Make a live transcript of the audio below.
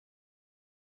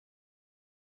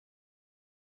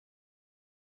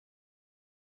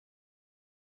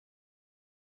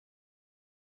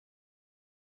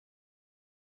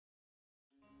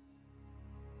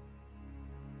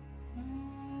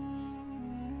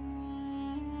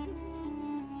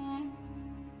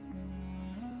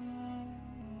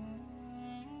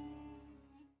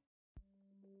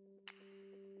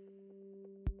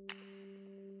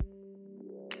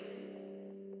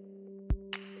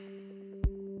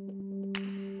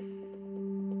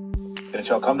And it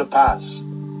shall come to pass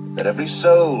that every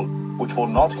soul which will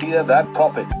not hear that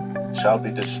prophet shall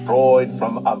be destroyed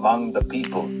from among the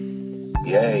people.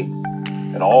 Yea,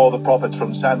 and all the prophets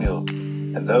from Samuel,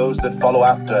 and those that follow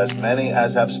after, as many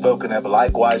as have spoken, have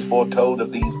likewise foretold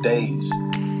of these days.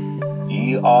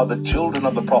 Ye are the children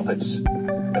of the prophets,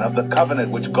 and of the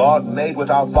covenant which God made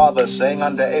with our fathers, saying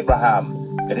unto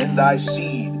Abraham, and in thy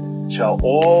seed shall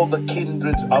all the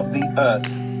kindreds of the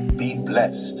earth be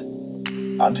blessed.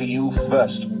 Unto you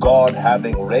first, God,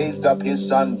 having raised up his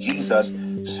Son Jesus,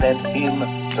 sent him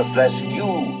to bless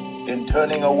you in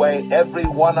turning away every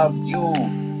one of you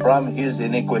from his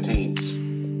iniquities.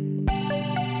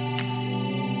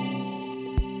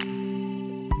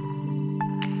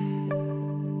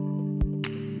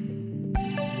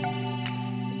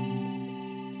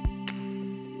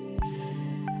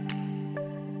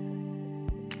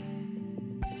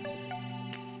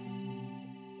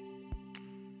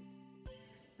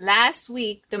 Last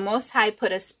week, the Most High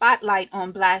put a spotlight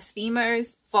on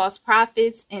blasphemers, false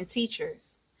prophets, and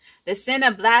teachers. The sin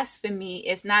of blasphemy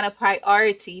is not a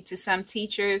priority to some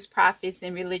teachers, prophets,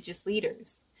 and religious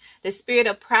leaders. The spirit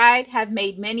of pride have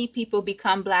made many people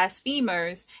become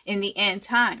blasphemers in the end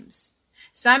times.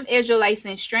 Some Israelites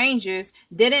and strangers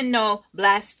didn't know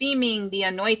blaspheming the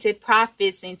anointed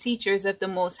prophets and teachers of the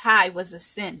Most High was a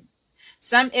sin.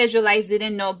 Some Israelites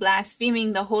didn't know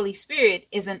blaspheming the Holy Spirit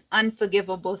is an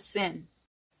unforgivable sin.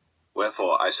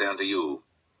 Wherefore I say unto you,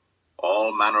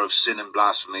 all manner of sin and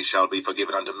blasphemy shall be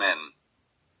forgiven unto men,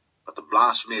 but the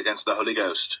blasphemy against the Holy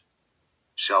Ghost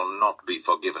shall not be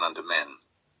forgiven unto men.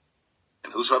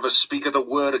 And whosoever speaketh a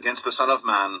word against the Son of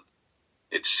Man,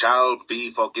 it shall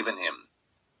be forgiven him.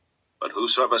 But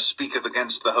whosoever speaketh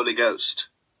against the Holy Ghost,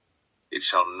 it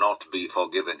shall not be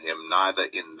forgiven him, neither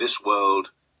in this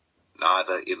world,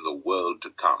 neither in the world to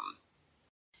come.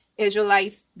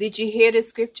 Israelites, did you hear the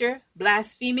scripture?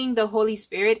 Blaspheming the Holy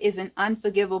Spirit is an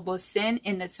unforgivable sin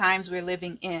in the times we're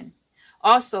living in,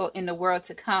 also in the world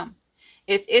to come.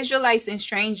 If Israelites and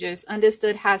strangers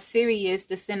understood how serious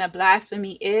the sin of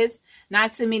blasphemy is,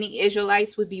 not too many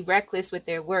Israelites would be reckless with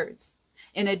their words.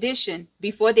 In addition,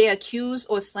 before they accuse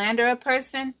or slander a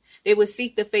person, they would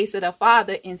seek the face of the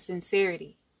Father in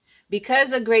sincerity.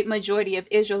 Because a great majority of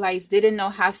Israelites didn't know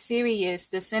how serious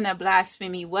the sin of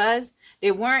blasphemy was,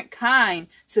 they weren't kind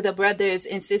to the brothers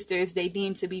and sisters they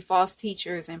deemed to be false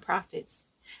teachers and prophets.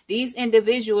 These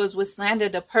individuals would slander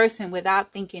the person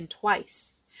without thinking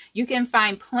twice. You can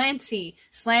find plenty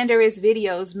slanderous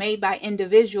videos made by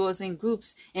individuals and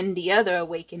groups in the other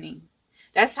awakening.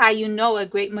 That's how you know a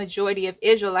great majority of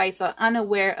Israelites are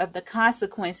unaware of the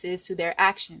consequences to their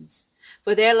actions.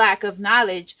 For their lack of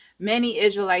knowledge, many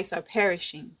Israelites are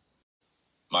perishing.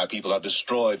 My people are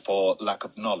destroyed for lack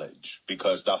of knowledge,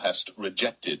 because thou hast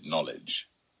rejected knowledge.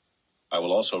 I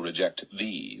will also reject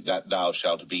thee, that thou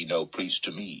shalt be no priest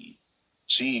to me.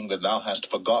 Seeing that thou hast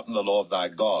forgotten the law of thy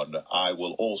God, I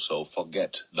will also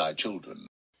forget thy children.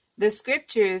 The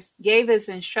scriptures gave us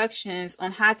instructions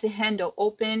on how to handle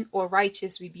open or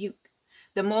righteous rebuke.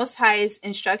 The Most High's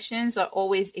instructions are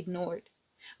always ignored.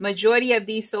 Majority of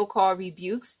these so-called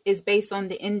rebukes is based on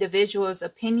the individual's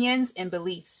opinions and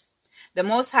beliefs. The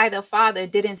Most High, the Father,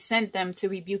 didn't send them to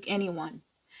rebuke anyone.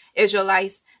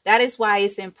 Israelites, that is why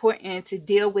it's important to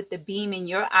deal with the beam in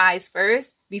your eyes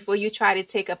first before you try to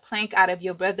take a plank out of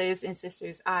your brothers and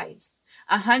sisters' eyes.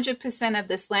 100% of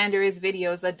the slanderous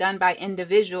videos are done by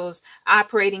individuals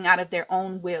operating out of their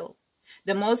own will.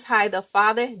 The Most High, the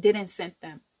Father, didn't send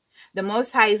them. The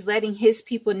Most High is letting his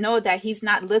people know that he's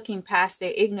not looking past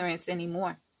their ignorance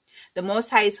anymore. The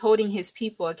Most High is holding his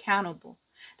people accountable.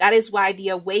 That is why the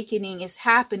awakening is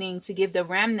happening, to give the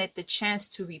remnant the chance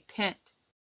to repent.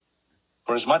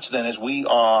 For as much then as we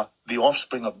are the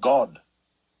offspring of God,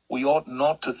 we ought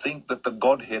not to think that the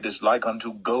Godhead is like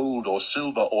unto gold or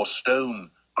silver or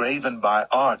stone, graven by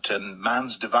art and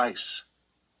man's device.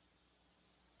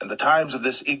 In the times of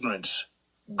this ignorance,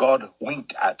 God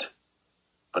winked at,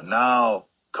 but now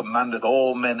commandeth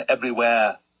all men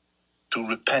everywhere to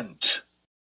repent.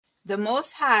 The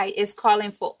Most High is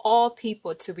calling for all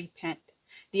people to repent.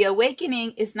 The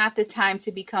awakening is not the time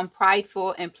to become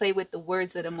prideful and play with the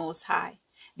words of the Most High.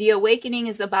 The awakening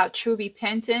is about true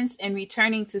repentance and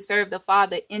returning to serve the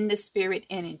Father in the Spirit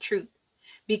and in truth.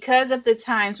 Because of the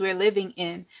times we're living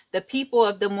in, the people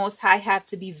of the Most High have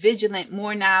to be vigilant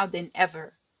more now than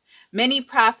ever. Many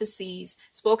prophecies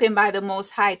spoken by the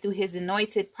Most High through his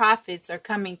anointed prophets are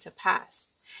coming to pass.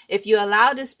 If you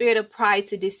allow the spirit of pride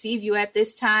to deceive you at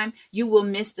this time, you will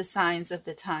miss the signs of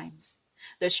the times.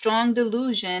 The strong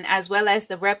delusion, as well as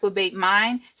the reprobate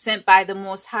mind sent by the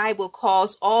Most High, will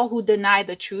cause all who deny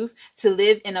the truth to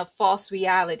live in a false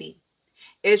reality.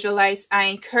 Israelites, I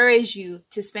encourage you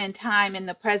to spend time in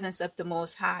the presence of the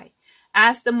Most High.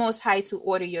 Ask the Most High to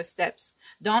order your steps.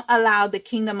 Don't allow the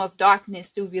kingdom of darkness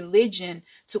through religion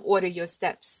to order your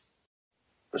steps.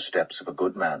 The steps of a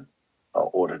good man are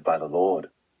ordered by the Lord,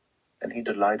 and he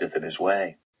delighteth in his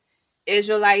way.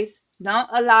 Israelites, don't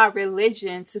allow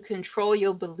religion to control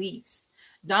your beliefs.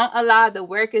 Don't allow the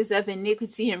workers of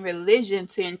iniquity in religion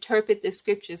to interpret the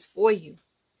scriptures for you.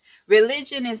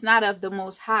 Religion is not of the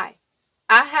Most High.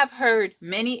 I have heard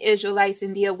many Israelites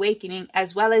in the awakening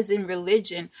as well as in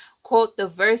religion quote the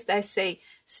verse that say,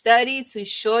 "Study to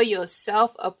show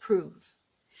yourself approved."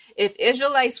 If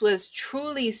Israelites was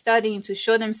truly studying to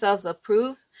show themselves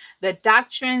approved, the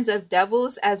doctrines of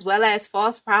devils as well as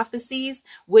false prophecies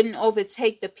wouldn't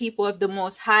overtake the people of the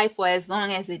Most High for as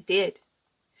long as it did.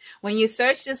 When you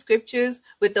search the scriptures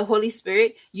with the Holy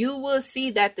Spirit, you will see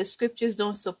that the scriptures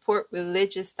don't support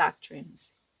religious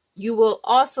doctrines. You will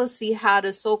also see how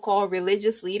the so-called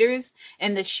religious leaders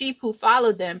and the sheep who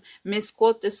follow them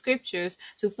misquote the scriptures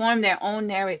to form their own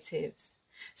narratives.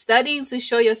 Studying to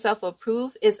show yourself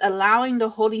approved is allowing the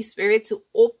Holy Spirit to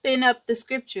open up the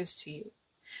scriptures to you.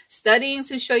 Studying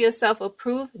to show yourself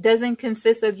approved doesn't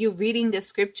consist of you reading the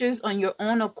scriptures on your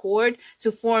own accord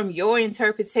to form your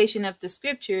interpretation of the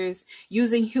scriptures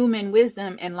using human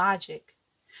wisdom and logic.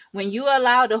 When you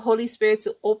allow the Holy Spirit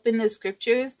to open the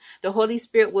scriptures, the Holy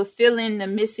Spirit will fill in the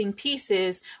missing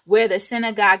pieces where the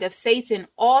synagogue of Satan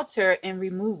alter and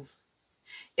remove.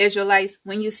 Israelites,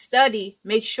 when you study,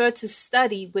 make sure to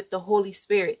study with the Holy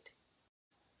Spirit.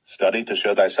 Study to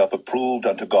show thyself approved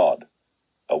unto God,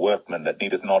 a workman that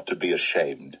needeth not to be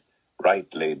ashamed,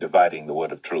 rightly dividing the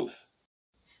word of truth.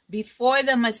 Before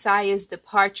the Messiah's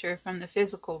departure from the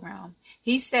physical realm,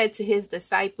 he said to his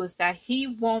disciples that he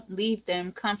won't leave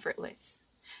them comfortless.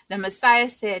 The Messiah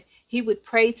said he would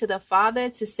pray to the Father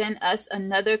to send us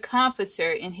another comforter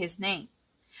in his name.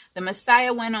 The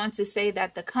Messiah went on to say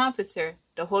that the Comforter,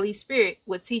 the Holy Spirit,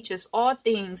 would teach us all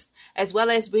things as well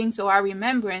as bring to our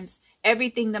remembrance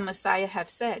everything the Messiah have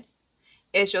said.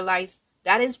 Israelites,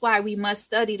 that is why we must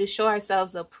study to show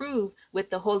ourselves approved with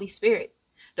the Holy Spirit.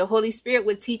 The Holy Spirit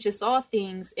would teach us all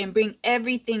things and bring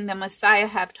everything the Messiah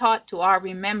have taught to our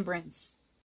remembrance.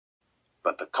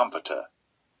 But the Comforter,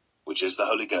 which is the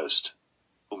Holy Ghost,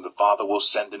 whom the Father will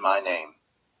send in my name,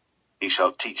 he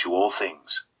shall teach you all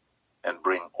things, and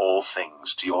bring all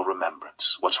things to your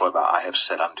remembrance, whatsoever I have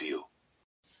said unto you.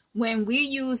 When we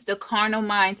use the carnal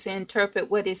mind to interpret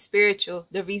what is spiritual,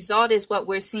 the result is what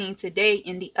we're seeing today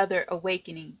in the other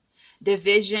awakening.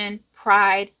 Division,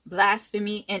 pride,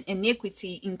 blasphemy, and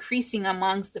iniquity increasing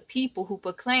amongst the people who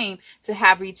proclaim to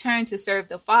have returned to serve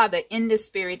the Father in the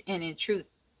Spirit and in truth.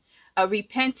 A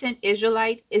repentant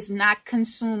Israelite is not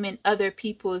consuming other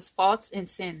people's faults and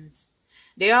sins.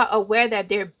 They are aware that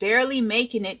they're barely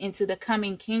making it into the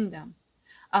coming kingdom.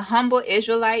 A humble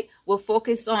Israelite will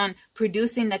focus on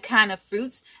producing the kind of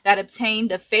fruits that obtain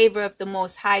the favor of the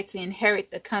Most High to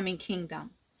inherit the coming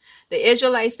kingdom. The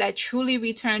Israelites that truly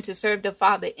return to serve the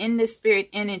Father in the Spirit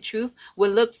and in truth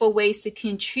will look for ways to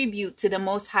contribute to the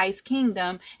Most High's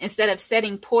kingdom instead of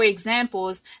setting poor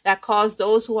examples that cause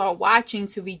those who are watching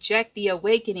to reject the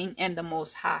awakening and the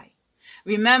Most High.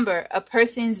 Remember, a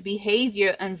person's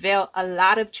behavior unveils a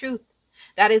lot of truth.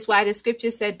 That is why the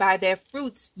scripture said, by their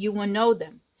fruits you will know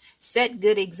them. Set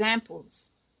good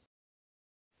examples.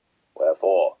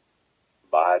 Wherefore,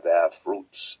 by their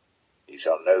fruits ye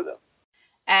shall know them.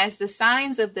 As the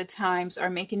signs of the times are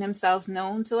making themselves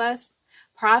known to us,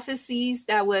 prophecies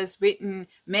that was written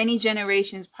many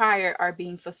generations prior are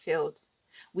being fulfilled.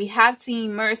 We have to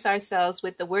immerse ourselves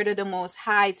with the word of the Most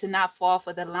High to not fall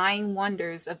for the lying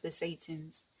wonders of the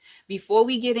Satans. Before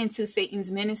we get into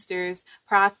Satan's ministers,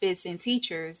 prophets, and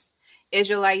teachers,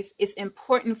 Israelites, it's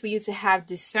important for you to have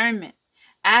discernment.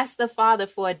 Ask the Father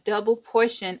for a double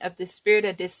portion of the spirit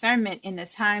of discernment in the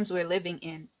times we're living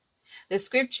in. The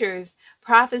scriptures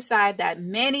prophesied that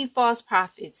many false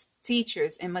prophets,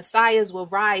 teachers, and messiahs will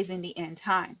rise in the end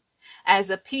time. As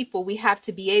a people, we have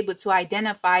to be able to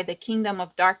identify the kingdom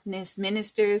of darkness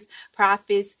ministers,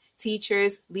 prophets,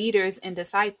 teachers, leaders, and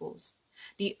disciples.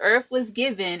 The earth was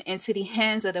given into the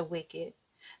hands of the wicked.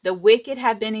 The wicked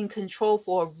have been in control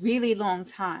for a really long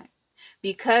time.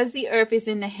 Because the earth is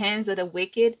in the hands of the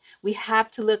wicked, we have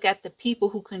to look at the people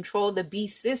who control the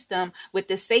beast system with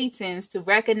the Satans to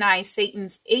recognize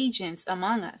Satan's agents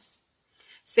among us.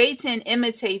 Satan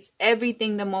imitates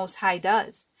everything the Most High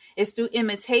does. It's through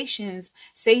imitations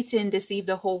Satan deceived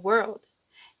the whole world.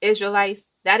 Israelites,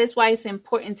 that is why it's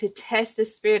important to test the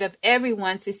spirit of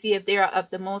everyone to see if they are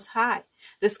of the Most High.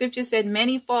 The scripture said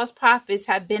many false prophets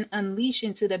have been unleashed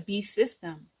into the beast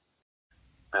system.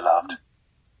 Beloved,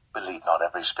 Believe not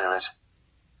every spirit,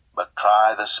 but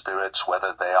try the spirits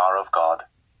whether they are of God,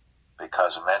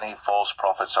 because many false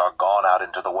prophets are gone out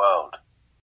into the world.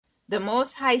 The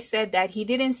Most High said that he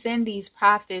didn't send these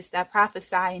prophets that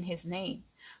prophesy in his name.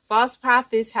 False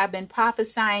prophets have been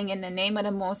prophesying in the name of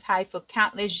the Most High for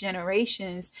countless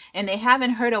generations, and they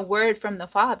haven't heard a word from the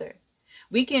Father.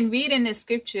 We can read in the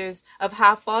scriptures of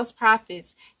how false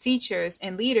prophets, teachers,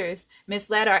 and leaders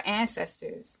misled our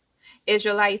ancestors.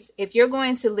 Israelites, if you're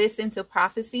going to listen to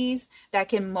prophecies that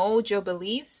can mold your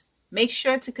beliefs, make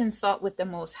sure to consult with the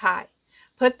Most High.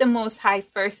 Put the Most High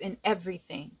first in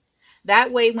everything.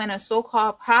 That way, when a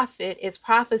so-called prophet is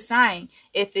prophesying,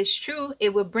 if it's true,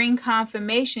 it will bring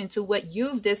confirmation to what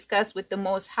you've discussed with the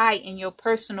Most High in your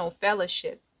personal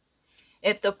fellowship.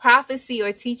 If the prophecy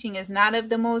or teaching is not of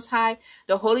the Most High,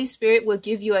 the Holy Spirit will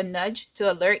give you a nudge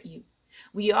to alert you.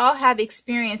 We all have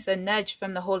experienced a nudge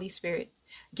from the Holy Spirit.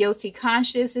 Guilty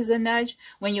conscience is a nudge.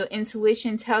 When your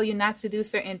intuition tells you not to do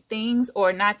certain things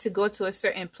or not to go to a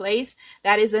certain place,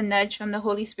 that is a nudge from the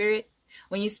Holy Spirit.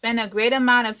 When you spend a great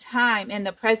amount of time in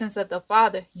the presence of the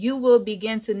Father, you will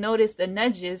begin to notice the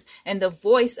nudges and the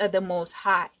voice of the Most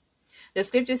High. The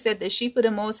scripture said the sheep of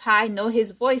the Most High know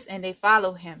his voice and they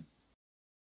follow him.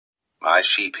 My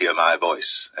sheep hear my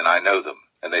voice, and I know them,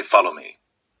 and they follow me.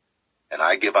 And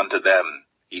I give unto them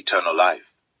eternal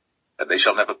life, that they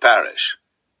shall never perish,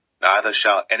 neither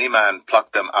shall any man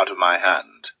pluck them out of my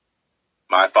hand.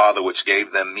 My Father which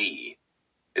gave them me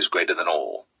is greater than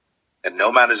all, and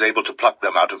no man is able to pluck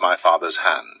them out of my Father's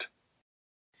hand.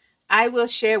 I will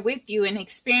share with you an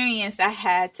experience I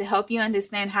had to help you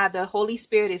understand how the Holy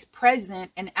Spirit is present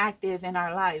and active in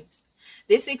our lives.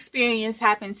 This experience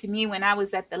happened to me when I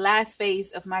was at the last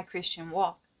phase of my Christian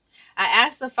walk. I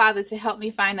asked the Father to help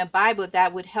me find a Bible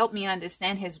that would help me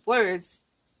understand his words.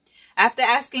 After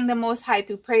asking the Most High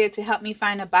through prayer to help me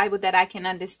find a Bible that I can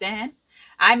understand,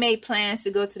 I made plans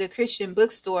to go to the Christian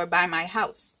bookstore by my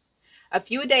house. A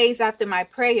few days after my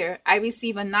prayer, I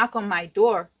received a knock on my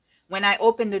door. When I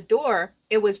opened the door,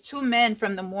 it was two men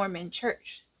from the Mormon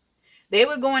church. They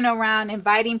were going around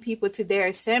inviting people to their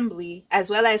assembly as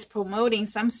well as promoting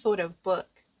some sort of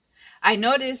book. I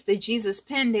noticed the Jesus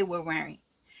pin they were wearing.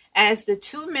 As the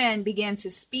two men began to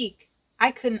speak,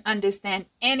 I couldn't understand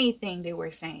anything they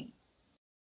were saying.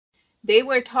 They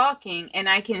were talking and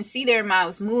I can see their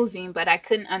mouths moving, but I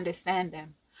couldn't understand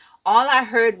them. All I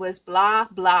heard was blah,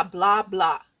 blah, blah,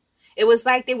 blah. It was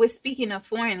like they were speaking a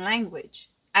foreign language.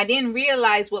 I didn't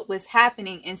realize what was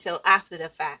happening until after the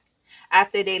fact.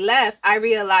 After they left, I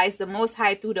realized the Most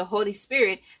High through the Holy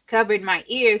Spirit covered my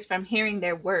ears from hearing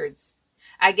their words.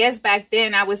 I guess back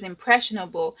then I was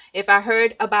impressionable. If I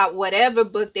heard about whatever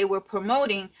book they were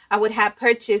promoting, I would have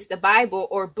purchased the Bible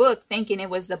or book thinking it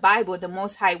was the Bible the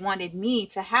Most High wanted me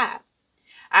to have.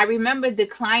 I remember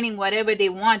declining whatever they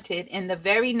wanted, and the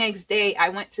very next day I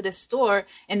went to the store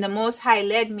and the Most High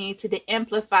led me to the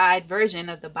amplified version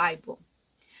of the Bible.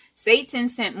 Satan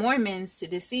sent Mormons to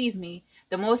deceive me.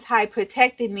 The Most High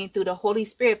protected me through the Holy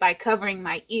Spirit by covering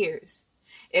my ears.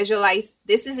 Israelites,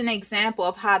 this is an example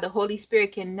of how the Holy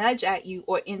Spirit can nudge at you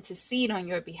or intercede on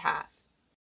your behalf.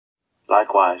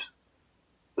 Likewise,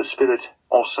 the Spirit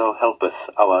also helpeth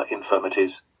our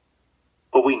infirmities.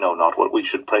 For we know not what we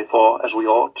should pray for as we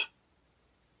ought.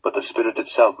 But the Spirit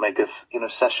itself maketh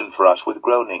intercession for us with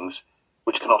groanings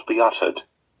which cannot be uttered.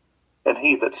 And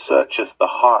he that searcheth the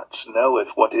hearts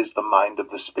knoweth what is the mind of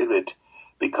the Spirit,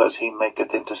 because he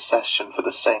maketh intercession for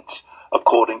the saints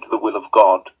according to the will of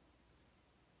God.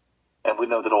 And we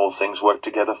know that all things work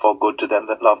together for good to them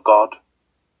that love God,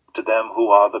 to them who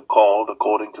are the called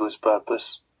according to his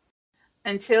purpose.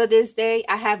 Until this day,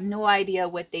 I have no idea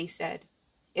what they said.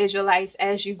 Israelites,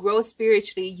 as you grow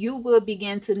spiritually, you will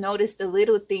begin to notice the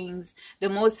little things the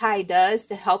Most High does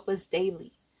to help us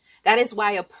daily. That is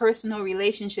why a personal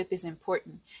relationship is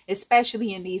important,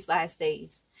 especially in these last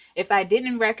days. If I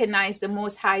didn't recognize the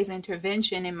Most High's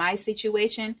intervention in my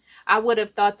situation, I would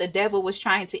have thought the devil was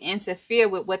trying to interfere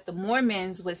with what the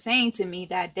Mormons were saying to me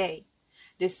that day.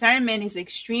 Discernment is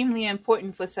extremely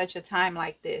important for such a time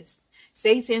like this.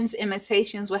 Satan's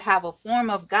imitations will have a form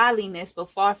of godliness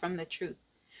but far from the truth.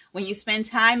 When you spend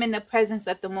time in the presence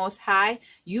of the Most High,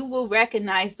 you will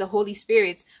recognize the Holy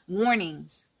Spirit's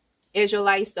warnings.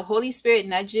 Israelites, the Holy Spirit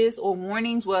nudges or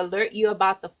warnings will alert you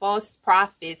about the false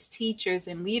prophets, teachers,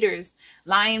 and leaders,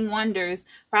 lying wonders,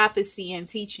 prophecy, and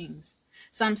teachings.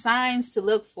 Some signs to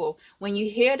look for when you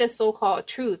hear the so-called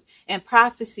truth and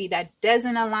prophecy that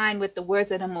doesn't align with the words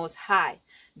of the Most High.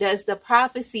 Does the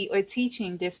prophecy or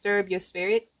teaching disturb your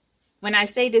spirit? When I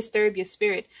say disturb your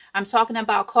spirit, I'm talking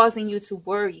about causing you to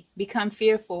worry, become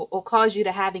fearful, or cause you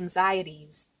to have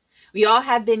anxieties. We all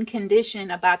have been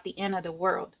conditioned about the end of the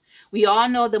world. We all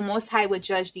know the Most High will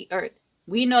judge the earth.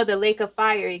 We know the lake of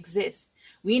fire exists.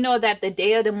 We know that the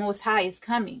day of the Most High is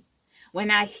coming. When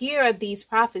I hear of these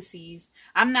prophecies,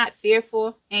 I'm not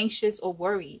fearful, anxious, or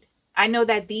worried. I know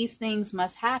that these things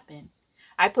must happen.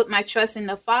 I put my trust in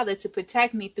the Father to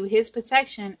protect me. Through his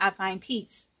protection, I find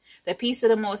peace. The peace of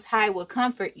the Most High will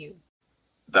comfort you.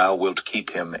 Thou wilt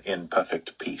keep him in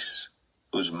perfect peace,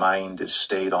 whose mind is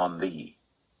stayed on thee,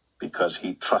 because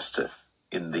he trusteth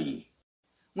in thee.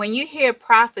 When you hear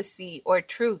prophecy or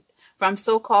truth from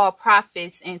so-called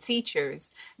prophets and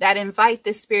teachers that invite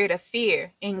the spirit of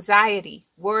fear, anxiety,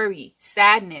 worry,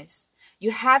 sadness,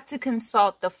 you have to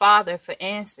consult the Father for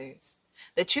answers.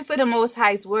 The truth of the Most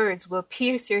High's words will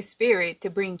pierce your spirit to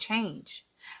bring change.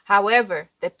 However,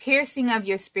 the piercing of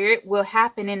your spirit will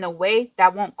happen in a way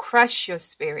that won't crush your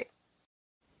spirit.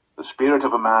 The spirit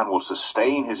of a man will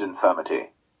sustain his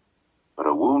infirmity, but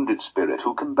a wounded spirit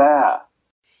who can bear?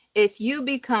 If you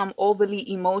become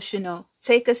overly emotional,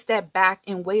 take a step back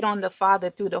and wait on the Father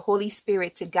through the Holy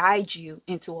Spirit to guide you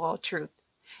into all truth.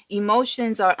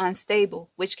 Emotions are unstable,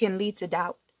 which can lead to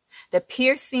doubt. The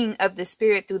piercing of the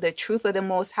Spirit through the truth of the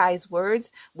Most High's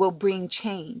words will bring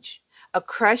change. A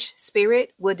crushed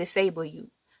spirit will disable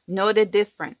you. Know the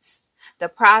difference. The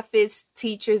prophets,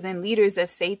 teachers, and leaders of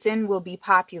Satan will be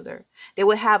popular. They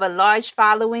will have a large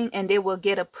following and they will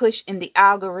get a push in the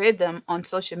algorithm on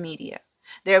social media.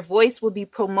 Their voice will be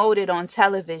promoted on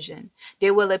television.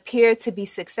 They will appear to be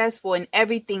successful in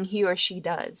everything he or she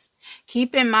does.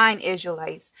 Keep in mind,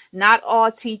 Israelites, not all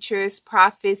teachers,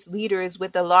 prophets, leaders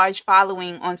with a large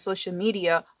following on social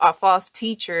media are false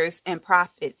teachers and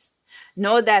prophets.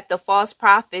 Know that the false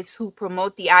prophets who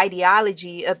promote the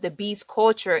ideology of the beast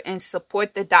culture and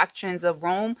support the doctrines of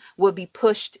Rome will be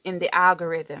pushed in the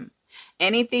algorithm.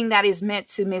 Anything that is meant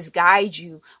to misguide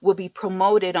you will be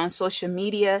promoted on social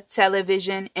media,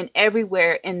 television, and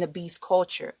everywhere in the beast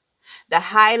culture. The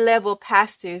high-level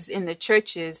pastors in the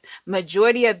churches,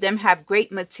 majority of them have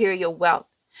great material wealth.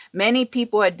 Many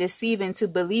people are deceived into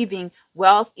believing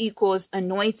wealth equals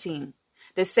anointing.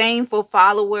 The same for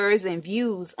followers and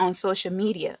views on social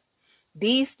media.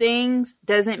 These things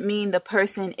doesn't mean the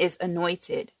person is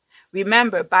anointed.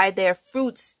 Remember, by their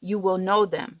fruits you will know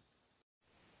them.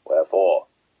 Wherefore,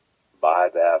 by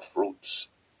their fruits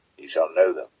ye shall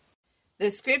know them.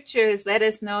 The scriptures let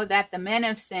us know that the men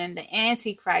of sin, the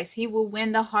Antichrist, he will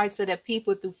win the hearts of the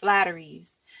people through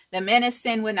flatteries. The men of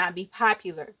sin will not be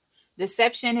popular.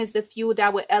 Deception is the fuel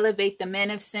that will elevate the men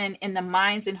of sin in the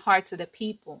minds and hearts of the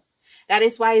people. That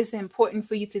is why it's important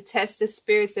for you to test the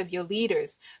spirits of your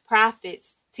leaders,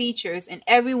 prophets, teachers, and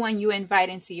everyone you invite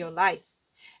into your life.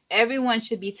 Everyone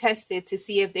should be tested to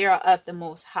see if they are of the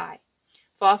Most High.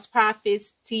 False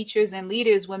prophets, teachers, and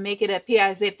leaders will make it appear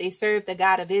as if they serve the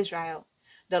God of Israel.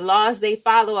 The laws they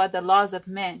follow are the laws of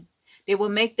men. They will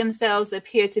make themselves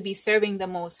appear to be serving the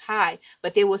Most High,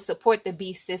 but they will support the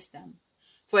beast system.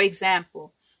 For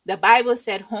example, the Bible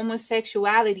said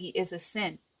homosexuality is a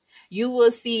sin. You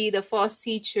will see the false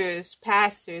teachers,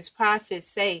 pastors, prophets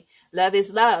say, love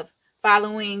is love,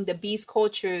 following the beast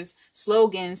culture's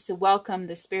slogans to welcome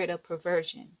the spirit of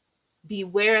perversion.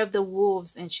 Beware of the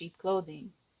wolves in sheep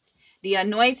clothing. The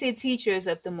anointed teachers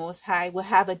of the Most High will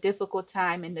have a difficult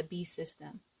time in the beast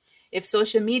system. If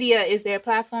social media is their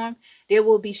platform, there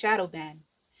will be shadow ban.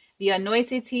 The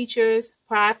anointed teachers,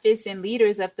 prophets, and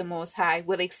leaders of the Most High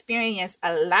will experience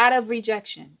a lot of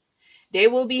rejection. They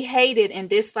will be hated and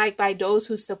disliked by those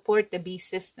who support the beast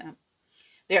system.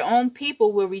 Their own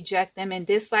people will reject them and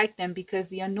dislike them because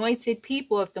the anointed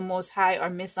people of the Most High are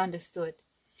misunderstood.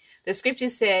 The scripture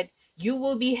said, you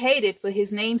will be hated for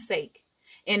his name's sake.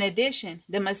 In addition,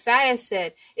 the Messiah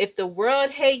said, if the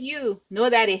world hate you, know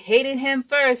that it hated him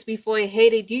first before it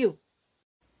hated you.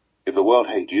 If the world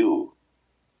hate you,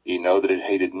 ye know that it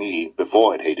hated me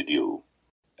before it hated you.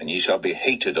 And ye shall be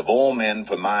hated of all men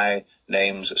for my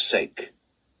name's sake.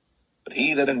 But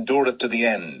he that endureth to the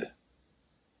end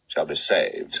shall be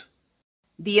saved.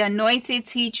 The anointed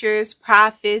teachers,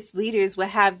 prophets, leaders will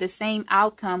have the same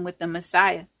outcome with the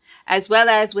Messiah, as well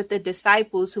as with the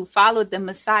disciples who followed the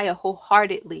Messiah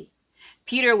wholeheartedly.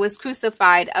 Peter was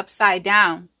crucified upside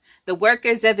down. The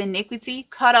workers of iniquity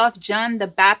cut off John the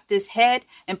Baptist's head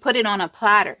and put it on a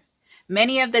platter.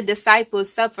 Many of the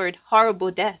disciples suffered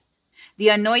horrible death. The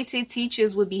anointed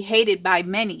teachers will be hated by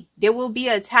many. They will be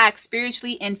attacked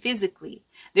spiritually and physically.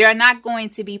 They are not going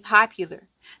to be popular.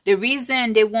 The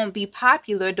reason they won't be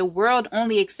popular, the world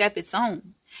only accepts its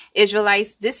own.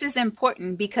 Israelites, this is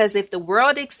important because if the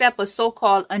world accepts a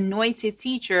so-called anointed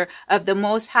teacher of the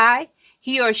Most High,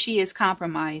 he or she is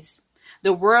compromised.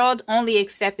 The world only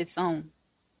accepts its own.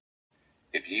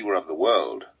 If ye were of the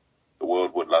world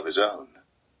would love his own.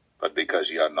 But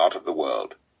because ye are not of the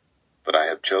world, but I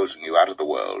have chosen you out of the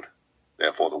world,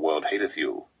 therefore the world hateth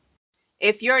you.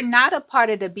 If you're not a part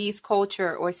of the beast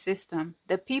culture or system,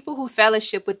 the people who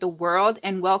fellowship with the world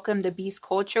and welcome the beast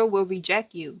culture will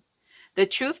reject you. The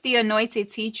truth the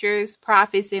anointed teachers,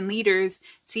 prophets, and leaders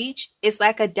teach is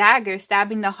like a dagger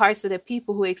stabbing the hearts of the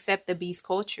people who accept the beast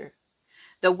culture.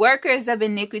 The workers of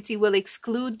iniquity will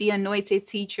exclude the anointed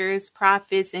teachers,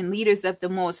 prophets, and leaders of the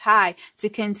Most High to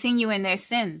continue in their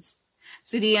sins.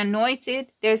 To the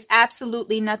anointed, there's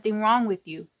absolutely nothing wrong with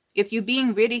you. If you're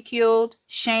being ridiculed,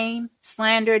 shamed,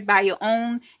 slandered by your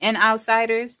own and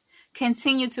outsiders,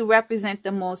 continue to represent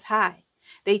the Most High.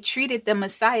 They treated the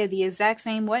Messiah the exact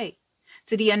same way.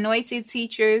 To the anointed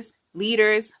teachers,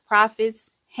 leaders,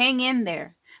 prophets, hang in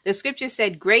there. The scripture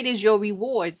said, "Great is your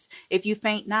rewards if you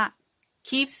faint not."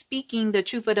 Keep speaking the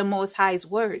truth of the Most High's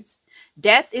words.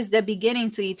 Death is the beginning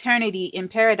to eternity in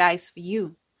paradise for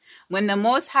you. When the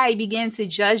Most High begins to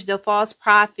judge the false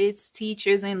prophets,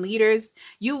 teachers, and leaders,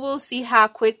 you will see how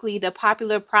quickly the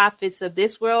popular prophets of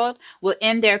this world will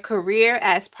end their career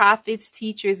as prophets,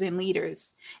 teachers, and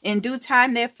leaders. In due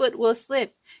time, their foot will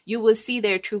slip. You will see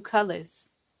their true colors.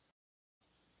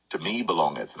 To me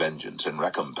belongeth vengeance and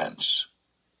recompense.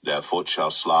 Their foot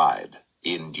shall slide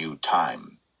in due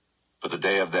time. For the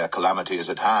day of their calamity is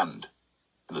at hand,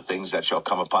 and the things that shall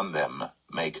come upon them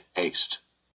make haste.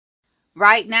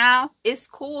 Right now, it's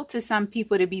cool to some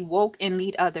people to be woke and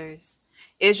lead others.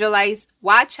 Israelites,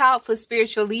 watch out for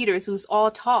spiritual leaders who's all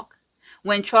talk.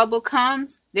 When trouble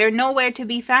comes, they're nowhere to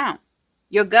be found.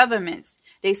 Your governments,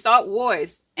 they start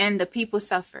wars and the people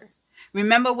suffer.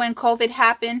 Remember when COVID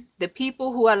happened? The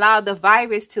people who allowed the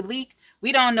virus to leak,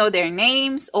 we don't know their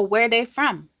names or where they're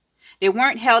from. They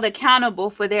weren't held accountable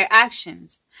for their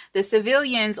actions. The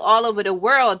civilians all over the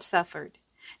world suffered.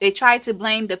 They tried to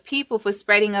blame the people for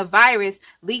spreading a virus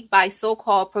leaked by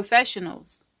so-called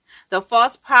professionals. The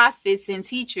false prophets and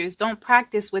teachers don't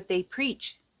practice what they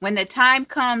preach. When the time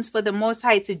comes for the Most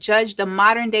High to judge the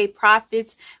modern-day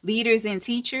prophets, leaders, and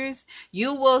teachers,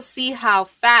 you will see how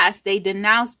fast they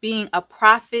denounce being a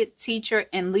prophet, teacher,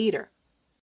 and leader.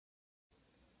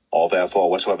 All therefore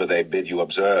whatsoever they bid you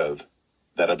observe,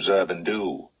 that observe and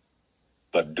do.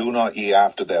 But do not ye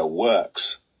after their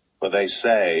works, for they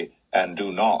say and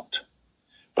do not.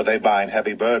 For they bind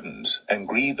heavy burdens, and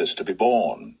grievous to be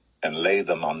borne, and lay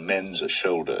them on men's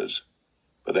shoulders.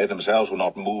 But they themselves will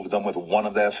not move them with one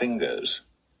of their fingers.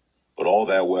 But all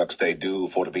their works they do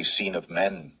for to be seen of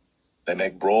men. They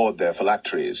make broad their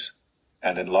phylacteries,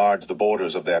 and enlarge the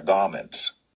borders of their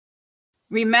garments.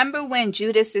 Remember when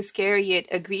Judas Iscariot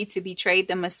agreed to betray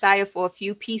the Messiah for a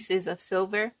few pieces of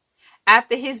silver?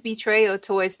 After his betrayal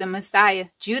towards the Messiah,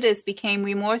 Judas became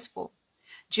remorseful.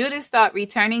 Judas thought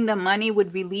returning the money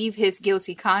would relieve his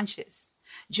guilty conscience.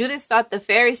 Judas thought the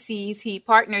Pharisees he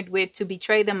partnered with to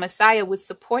betray the Messiah would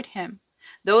support him.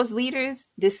 Those leaders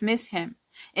dismissed him.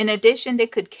 In addition, they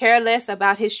could care less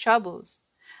about his troubles.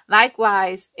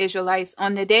 Likewise, Israelites,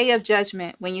 on the day of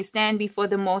judgment, when you stand before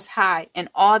the Most High and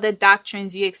all the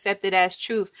doctrines you accepted as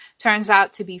truth turns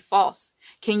out to be false,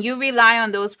 can you rely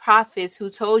on those prophets who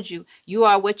told you you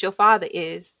are what your father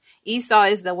is? Esau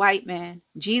is the white man,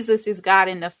 Jesus is God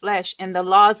in the flesh, and the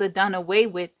laws are done away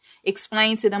with,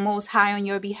 explain to the Most High on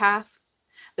your behalf?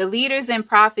 The leaders and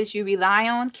prophets you rely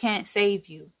on can't save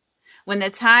you. When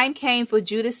the time came for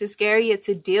Judas Iscariot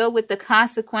to deal with the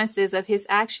consequences of his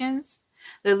actions,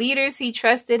 the leaders he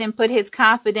trusted and put his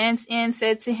confidence in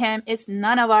said to him, "It's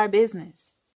none of our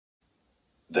business."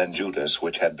 Then Judas,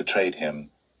 which had betrayed him,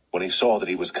 when he saw that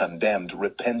he was condemned,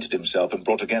 repented himself, and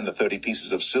brought again the 30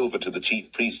 pieces of silver to the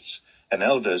chief priests and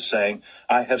elders, saying,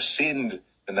 I have sinned,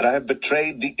 and that I have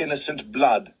betrayed the innocent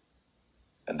blood.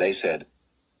 And they said,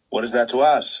 What is that to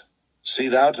us? See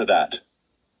thou to that.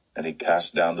 And he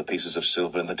cast down the pieces of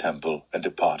silver in the temple, and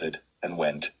departed, and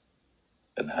went,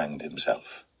 and hanged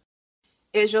himself.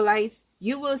 Israelites,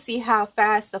 you will see how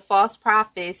fast the false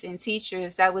prophets and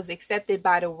teachers that was accepted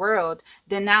by the world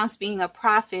denounce being a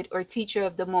prophet or teacher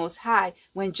of the Most High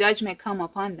when judgment come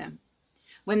upon them.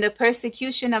 When the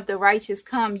persecution of the righteous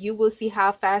come, you will see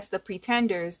how fast the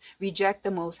pretenders reject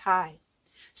the Most High.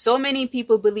 So many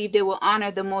people believe they will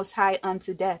honor the Most High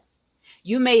unto death.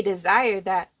 You may desire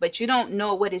that, but you don't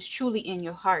know what is truly in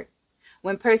your heart.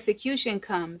 When persecution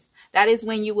comes, that is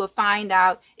when you will find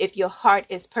out if your heart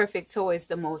is perfect towards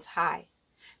the Most High.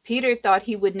 Peter thought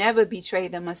he would never betray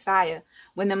the Messiah.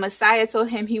 When the Messiah told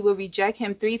him he would reject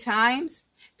him 3 times,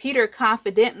 Peter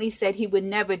confidently said he would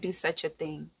never do such a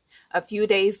thing. A few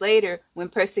days later, when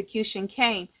persecution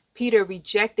came, Peter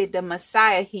rejected the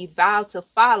Messiah he vowed to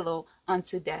follow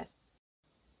unto death.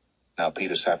 Now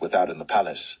Peter sat without in the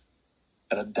palace,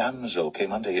 and a damsel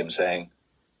came unto him, saying,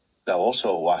 Thou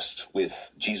also wast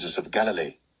with Jesus of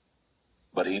Galilee.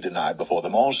 But he denied before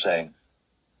them all, saying,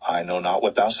 I know not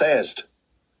what thou sayest.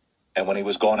 And when he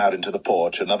was gone out into the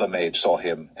porch, another maid saw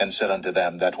him, and said unto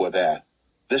them that were there,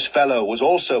 This fellow was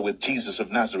also with Jesus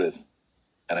of Nazareth.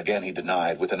 And again he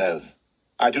denied with an oath,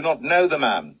 I do not know the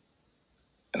man.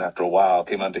 And after a while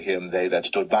came unto him they that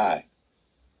stood by,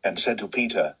 and said to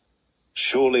Peter,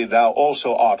 Surely thou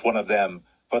also art one of them,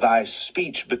 for thy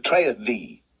speech betrayeth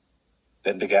thee.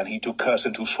 Then began he to curse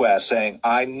and to swear, saying,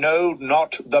 I know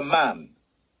not the man.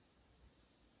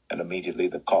 And immediately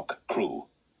the cock crew.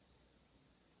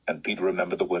 And Peter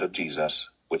remembered the word of Jesus,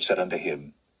 which said unto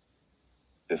him,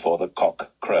 Before the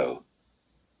cock crow,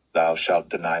 thou shalt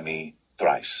deny me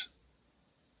thrice.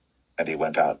 And he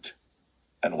went out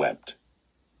and wept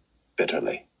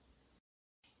bitterly.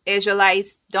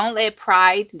 Israelites, don't let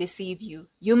pride deceive you.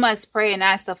 You must pray and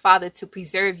ask the Father to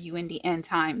preserve you in the end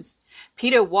times.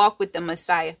 Peter walked with the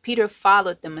Messiah. Peter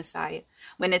followed the Messiah.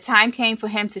 When the time came for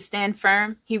him to stand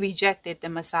firm, he rejected the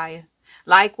Messiah.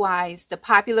 Likewise, the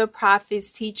popular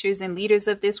prophets, teachers, and leaders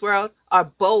of this world are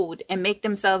bold and make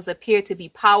themselves appear to be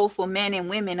powerful men and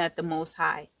women of the Most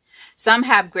High. Some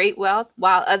have great wealth,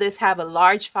 while others have a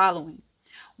large following.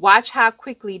 Watch how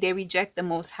quickly they reject the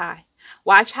Most High.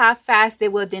 Watch how fast they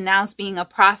will denounce being a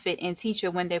prophet and teacher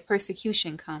when their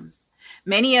persecution comes.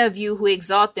 Many of you who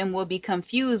exalt them will be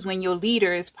confused when your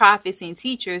leaders, prophets, and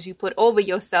teachers you put over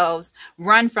yourselves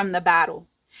run from the battle.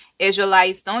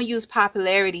 Israelites, don't use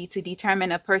popularity to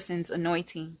determine a person's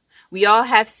anointing. We all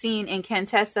have seen and can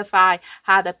testify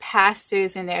how the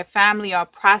pastors and their family are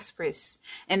prosperous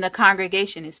and the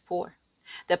congregation is poor.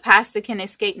 The pastor can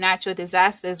escape natural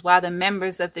disasters while the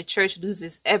members of the church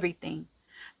loses everything.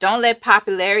 Don't let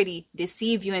popularity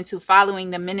deceive you into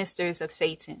following the ministers of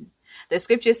Satan. The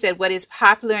scripture said what is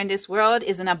popular in this world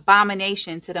is an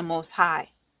abomination to the Most High.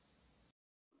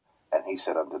 And he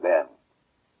said unto them,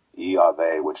 Ye are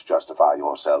they which justify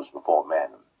yourselves before men,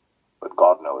 but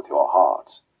God knoweth your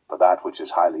hearts, for that which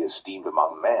is highly esteemed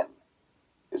among men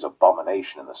is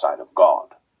abomination in the sight of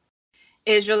God.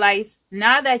 Israelites,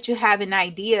 now that you have an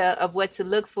idea of what to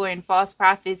look for in false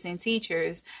prophets and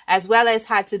teachers, as well as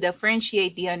how to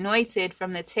differentiate the anointed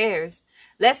from the tares,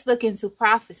 let's look into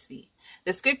prophecy.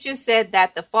 The scripture said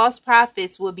that the false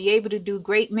prophets will be able to do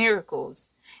great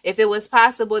miracles. If it was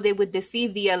possible, they would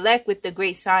deceive the elect with the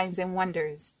great signs and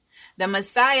wonders. The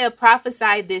Messiah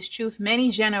prophesied this truth many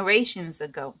generations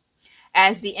ago.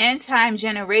 As the end-time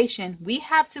generation, we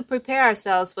have to prepare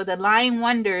ourselves for the lying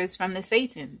wonders from the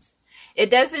Satans. It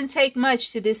doesn't take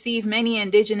much to deceive many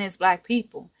indigenous black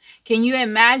people. Can you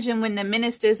imagine when the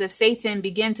ministers of Satan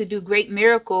begin to do great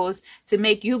miracles to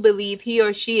make you believe he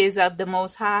or she is of the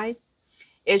Most High?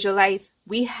 Israelites,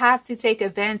 we have to take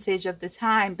advantage of the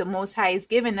time the Most High has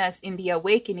given us in the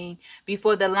awakening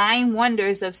before the lying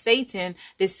wonders of Satan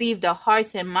deceive the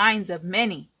hearts and minds of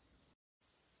many.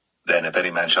 Then if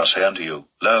any man shall say unto you,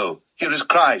 Lo, here is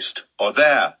Christ, or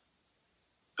there,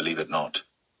 believe it not.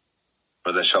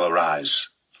 For there shall arise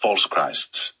false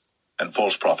Christs and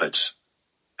false prophets,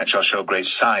 and shall show great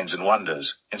signs and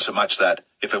wonders, insomuch that,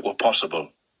 if it were possible,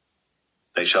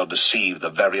 they shall deceive the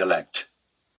very elect.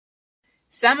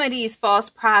 Some of these false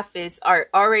prophets are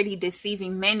already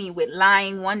deceiving many with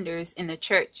lying wonders in the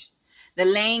church. The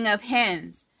laying of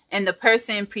hands, and the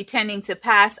person pretending to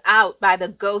pass out by the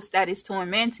ghost that is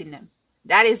tormenting them.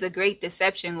 That is a great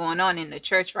deception going on in the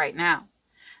church right now.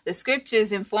 The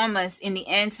scriptures inform us in the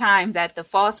end time that the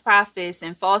false prophets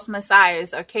and false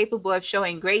messiahs are capable of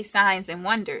showing great signs and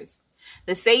wonders.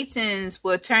 The Satans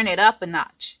will turn it up a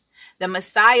notch. The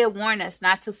Messiah warned us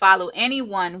not to follow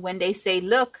anyone when they say,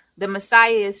 look, the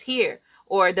Messiah is here,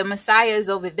 or the Messiah is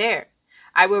over there.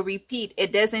 I will repeat,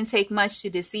 it doesn't take much to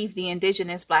deceive the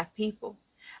indigenous black people.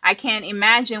 I can't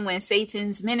imagine when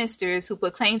Satan's ministers who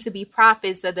proclaim to be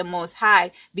prophets of the Most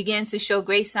High begin to show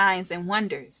great signs and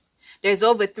wonders. There's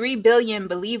over 3 billion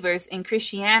believers in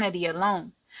Christianity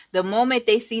alone. The moment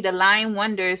they see the lying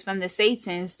wonders from the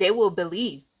Satans, they will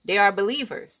believe. They are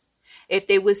believers. If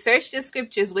they would search the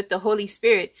scriptures with the Holy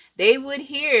Spirit, they would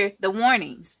hear the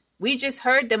warnings. We just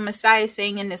heard the Messiah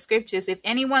saying in the scriptures, if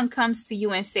anyone comes to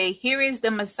you and say, here is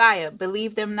the Messiah,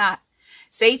 believe them not.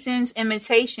 Satan's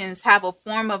imitations have a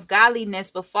form of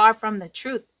godliness, but far from the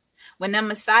truth. When the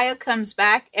Messiah comes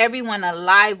back, everyone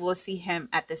alive will see him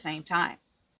at the same time.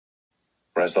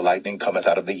 For as the lightning cometh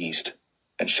out of the east,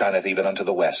 and shineth even unto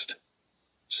the west,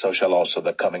 so shall also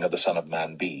the coming of the Son of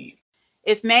Man be.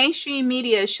 If mainstream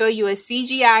media show you a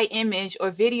CGI image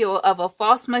or video of a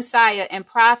false Messiah and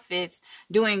prophets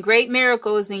doing great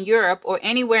miracles in Europe or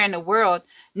anywhere in the world,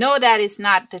 know that it's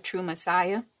not the true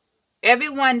Messiah.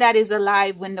 Everyone that is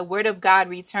alive when the word of God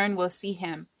return will see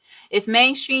him. If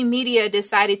mainstream media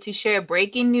decided to share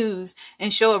breaking news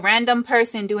and show a random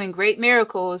person doing great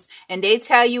miracles and they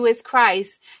tell you it's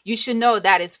Christ, you should know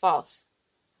that is false.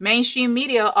 Mainstream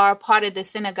media are a part of the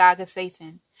synagogue of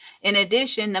Satan. In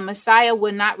addition, the Messiah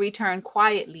will not return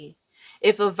quietly.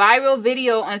 If a viral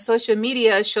video on social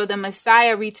media show the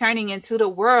Messiah returning into the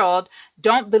world,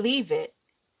 don't believe it.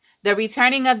 The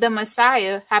returning of the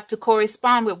Messiah have to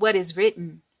correspond with what is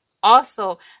written.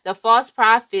 Also, the false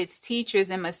prophets, teachers,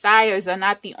 and messiahs are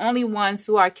not the only ones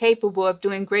who are capable of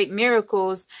doing great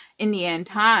miracles in the end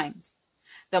times.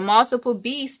 The multiple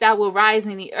beasts that will rise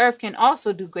in the earth can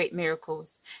also do great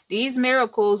miracles. These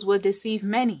miracles will deceive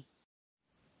many.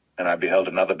 And I beheld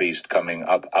another beast coming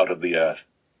up out of the earth,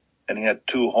 and he had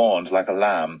 2 horns like a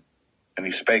lamb, and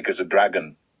he spake as a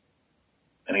dragon.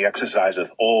 And he exerciseth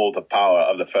all the power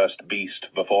of the first beast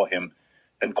before him,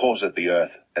 and causeth the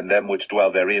earth, and them which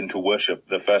dwell therein, to worship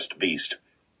the first beast,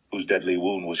 whose deadly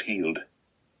wound was healed.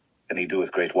 And he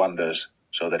doeth great wonders,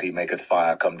 so that he maketh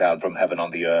fire come down from heaven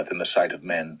on the earth in the sight of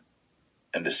men,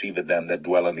 and deceiveth them that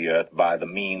dwell on the earth by the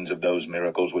means of those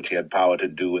miracles which he had power to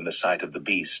do in the sight of the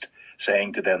beast,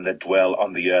 saying to them that dwell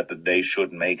on the earth that they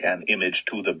should make an image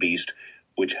to the beast,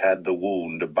 which had the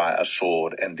wound by a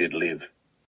sword, and did live.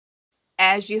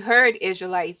 As you heard,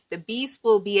 Israelites, the beast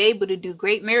will be able to do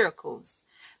great miracles.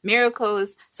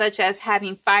 Miracles such as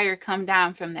having fire come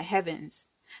down from the heavens.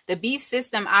 The beast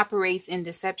system operates in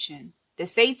deception. The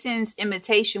Satan's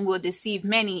imitation will deceive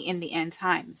many in the end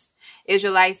times.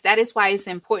 Israelites, that is why it's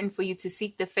important for you to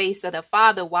seek the face of the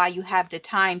Father while you have the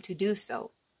time to do so.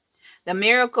 The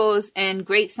miracles and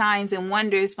great signs and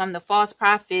wonders from the false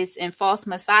prophets and false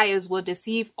messiahs will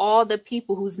deceive all the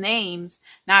people whose names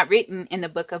not written in the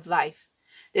book of life.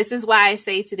 This is why I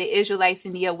say to the Israelites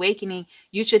in the awakening,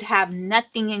 you should have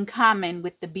nothing in common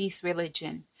with the beast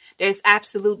religion. There's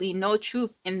absolutely no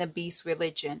truth in the beast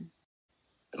religion.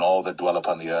 And all that dwell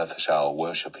upon the earth shall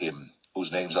worship him,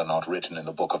 whose names are not written in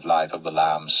the book of life of the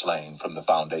Lamb slain from the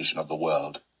foundation of the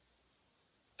world.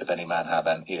 If any man have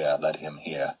an ear, let him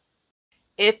hear.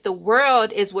 If the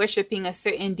world is worshiping a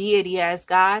certain deity as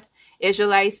God,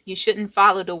 Israelites, you shouldn't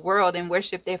follow the world and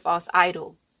worship their false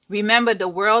idol. Remember, the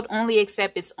world only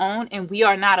accepts its own, and we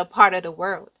are not a part of the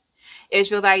world.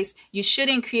 Israelites, you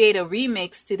shouldn't create a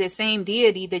remix to the same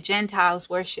deity the Gentiles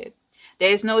worship. There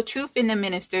is no truth in the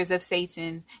ministers of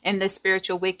Satan and the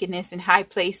spiritual wickedness in high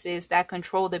places that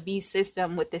control the beast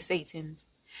system with the Satans.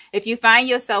 If you find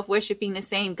yourself worshiping the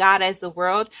same God as the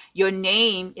world, your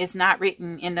name is not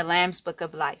written in the Lamb's book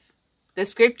of life. The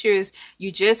scriptures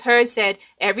you just heard said,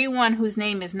 everyone whose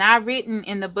name is not written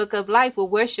in the book of life will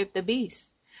worship the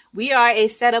beast. We are a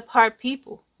set-apart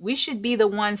people. We should be the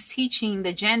ones teaching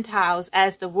the Gentiles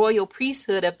as the royal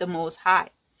priesthood of the Most High.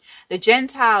 The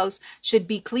Gentiles should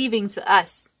be cleaving to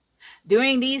us.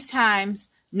 During these times,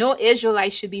 no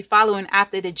Israelite should be following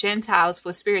after the Gentiles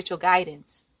for spiritual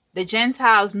guidance. The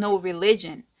Gentiles know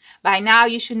religion. By now,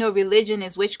 you should know religion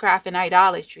is witchcraft and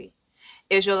idolatry.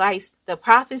 Israelites, the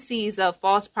prophecies of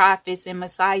false prophets and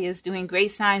messiahs doing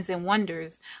great signs and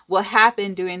wonders will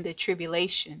happen during the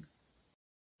tribulation.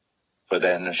 For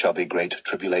then shall be great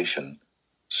tribulation,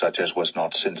 such as was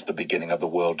not since the beginning of the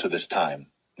world to this time,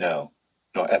 no,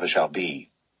 nor ever shall be.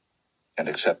 And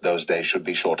except those days should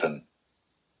be shortened,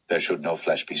 there should no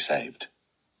flesh be saved.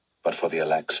 But for the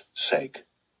elect's sake,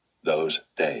 those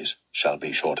days shall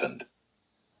be shortened.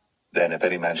 Then if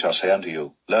any man shall say unto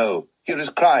you, Lo, here is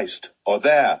Christ, or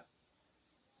there,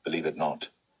 believe it not.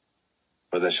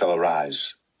 For there shall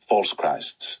arise false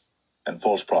Christs and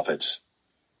false prophets,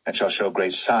 and shall show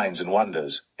great signs and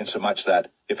wonders, insomuch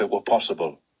that, if it were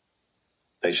possible,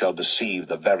 they shall deceive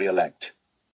the very elect.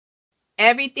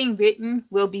 Everything written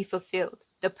will be fulfilled.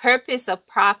 The purpose of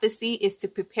prophecy is to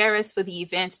prepare us for the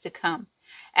events to come.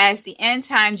 As the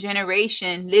end-time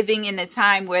generation living in a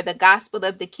time where the gospel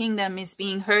of the kingdom is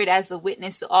being heard as a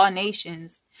witness to all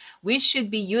nations, we should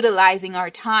be utilizing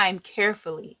our time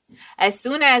carefully. As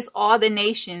soon as all the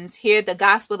nations hear the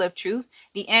gospel of truth,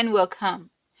 the end will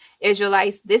come.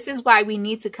 Israelites, this is why we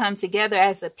need to come together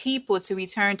as a people to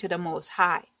return to the Most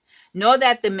High. Know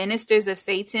that the ministers of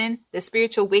Satan, the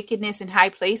spiritual wickedness in high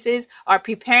places, are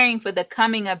preparing for the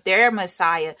coming of their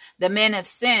Messiah, the men of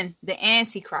sin, the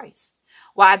Antichrist.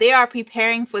 While they are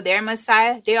preparing for their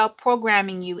Messiah, they are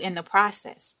programming you in the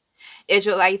process.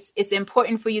 Israelites, it's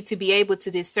important for you to be able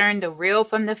to discern the real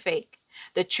from the fake,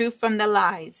 the truth from the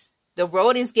lies. The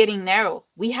road is getting narrow.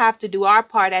 We have to do our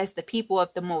part as the people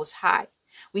of the Most High.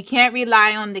 We can't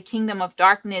rely on the kingdom of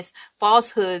darkness,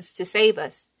 falsehoods to save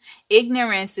us.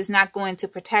 Ignorance is not going to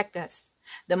protect us.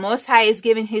 The Most High is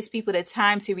giving his people the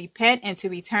time to repent and to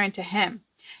return to him.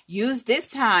 Use this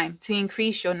time to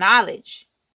increase your knowledge.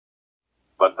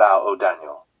 But thou, O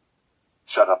Daniel,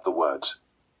 shut up the words,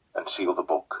 and seal the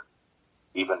book,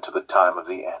 even to the time of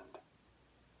the end.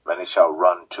 Many shall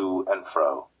run to and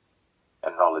fro,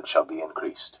 and knowledge shall be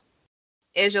increased.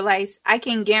 Israelites, I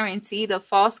can guarantee the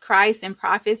false Christs and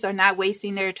prophets are not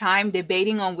wasting their time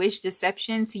debating on which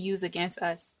deception to use against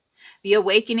us. The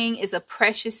awakening is a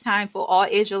precious time for all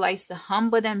Israelites to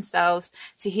humble themselves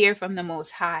to hear from the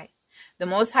Most High. The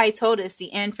Most High told us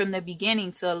the end from the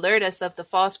beginning to alert us of the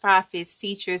false prophets,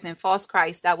 teachers, and false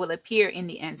Christs that will appear in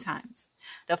the end times.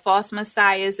 The false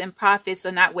messiahs and prophets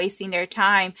are not wasting their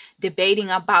time debating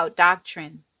about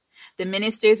doctrine. The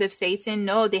ministers of Satan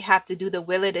know they have to do the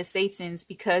will of the Satans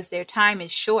because their time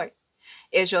is short.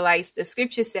 Israelites, the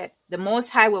scripture said, the Most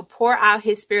High will pour out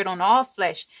his spirit on all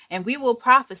flesh, and we will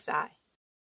prophesy.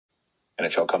 And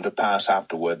it shall come to pass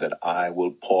afterward that I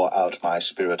will pour out my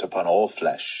spirit upon all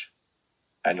flesh,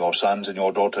 and your sons and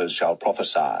your daughters shall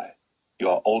prophesy.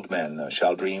 Your old men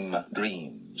shall dream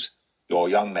dreams. Your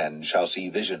young men shall see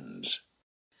visions.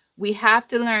 We have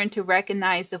to learn to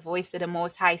recognize the voice of the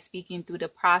Most High speaking through the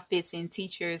prophets and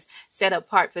teachers set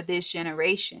apart for this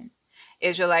generation.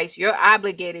 Israelites, you're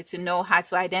obligated to know how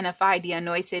to identify the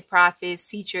anointed prophets,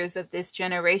 teachers of this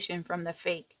generation from the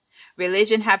fake.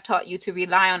 Religion have taught you to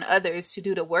rely on others to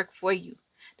do the work for you.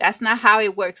 That's not how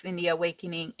it works in the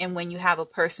awakening and when you have a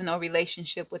personal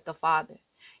relationship with the Father.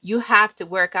 You have to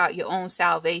work out your own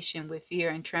salvation with fear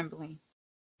and trembling.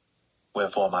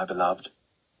 Wherefore, my beloved,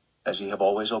 as ye have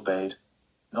always obeyed,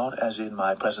 not as in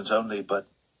my presence only, but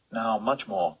now much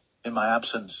more in my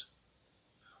absence,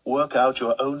 work out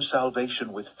your own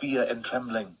salvation with fear and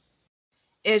trembling.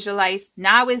 Israelites,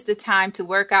 now is the time to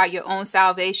work out your own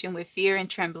salvation with fear and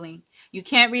trembling. You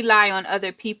can't rely on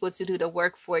other people to do the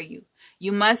work for you.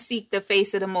 You must seek the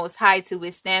face of the Most High to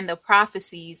withstand the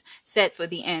prophecies set for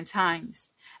the end times.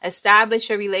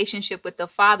 Establish a relationship with the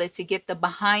Father to get the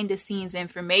behind-the-scenes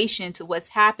information to what's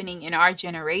happening in our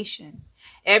generation.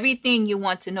 Everything you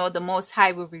want to know, the Most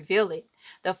High will reveal it.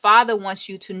 The Father wants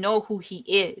you to know who he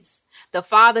is. The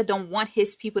Father don't want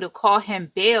his people to call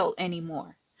him Baal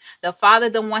anymore. The Father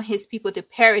don't want his people to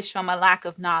perish from a lack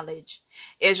of knowledge.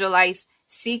 Israelites,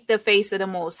 seek the face of the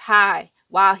Most High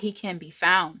while he can be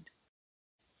found.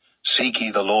 Seek ye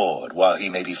the Lord while he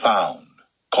may be found.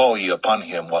 Call ye upon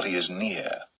him while he is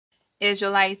near.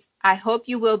 Israelites, I hope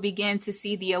you will begin to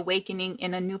see the awakening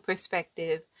in a new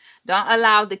perspective. Don't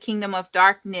allow the kingdom of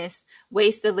darkness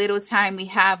waste the little time we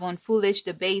have on foolish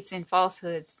debates and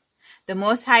falsehoods. The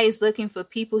Most High is looking for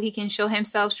people he can show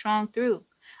himself strong through.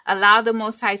 Allow the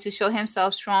Most High to show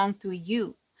himself strong through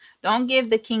you. Don't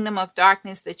give the kingdom of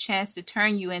darkness the chance to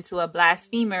turn you into a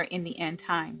blasphemer in the end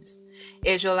times.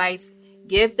 Israelites,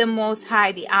 give the Most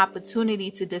High the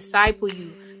opportunity to disciple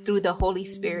you through the Holy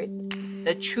Spirit.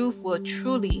 The truth will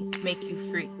truly make you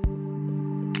free.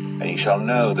 And ye shall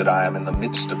know that I am in the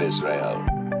midst of Israel,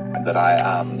 and that I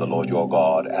am the Lord your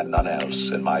God, and none else,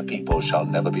 and my people shall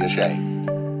never be ashamed.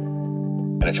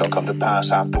 And it shall come to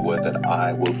pass afterward that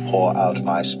I will pour out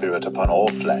my spirit upon all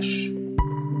flesh,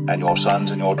 and your sons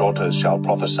and your daughters shall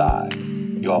prophesy.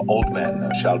 Your old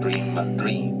men shall dream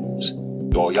dreams.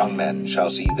 Your young men shall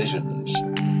see visions.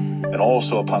 And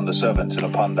also upon the servants and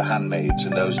upon the handmaids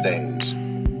in those days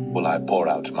will I pour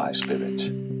out my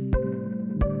spirit.